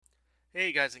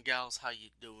Hey guys and gals, how you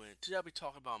doing? Today I'll be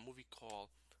talking about a movie called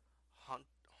Hunt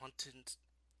Hunting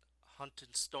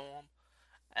Hunting Storm,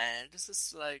 and this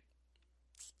is like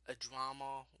a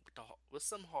drama with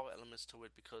some horror elements to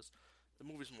it because the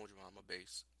movie's more drama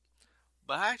based.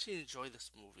 But I actually enjoyed this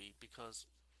movie because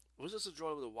it was just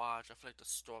enjoyable to watch. I feel like the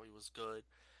story was good,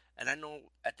 and I know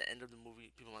at the end of the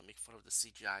movie people might make fun of the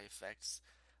CGI effects,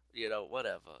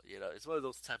 whatever. It's one of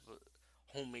those type of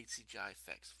homemade CGI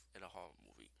effects in a horror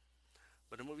movie.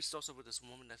 But the movie starts off with this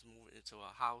woman that's moving into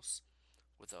a house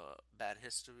with a bad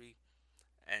history,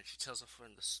 and she tells her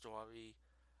friend the story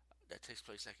that takes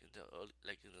place in the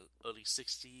early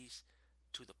 '60s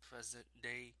to the present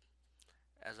day,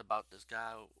 as about this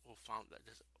guy who found that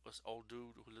this old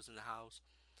dude who lives in the house.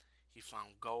 He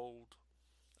found gold.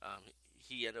 Um,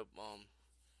 he ended up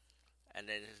and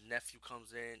then his nephew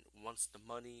comes in, wants the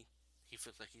money. He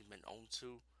feels like he's been owned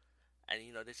to, and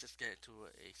they just get into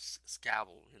a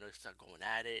scabble. They start going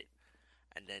at it,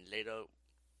 and then later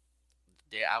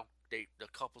the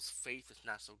couple's faith is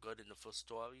not so good in the first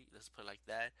story. Let's put it like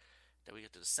that. Then we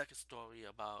get to the second story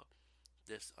about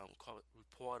this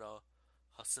reporter,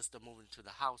 her sister moving to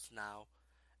the house now,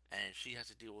 and she has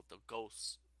to deal with the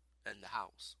ghosts in the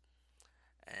house.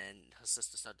 And her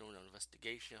sister started doing an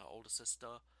investigation, her older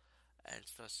sister, and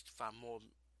first find more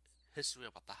history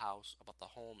about the house, about the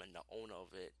home, and the owner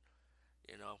of it,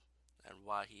 you know, and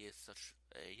why he is such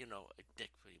a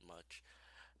dick pretty much.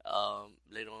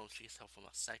 Later on, she gets help from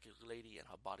a psychic lady and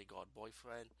her bodyguard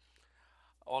boyfriend.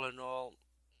 All in all,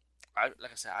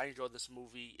 like I said, I enjoyed this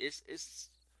movie. It's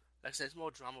like I said, it's more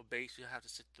drama based. You have to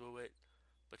sit through it,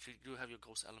 but you do have your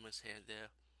ghost elements here and there.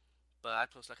 But I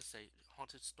plus, like I say,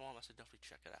 Haunted Storm. I should definitely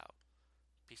check it out.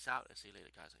 Peace out and see you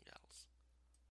later, guys and gals.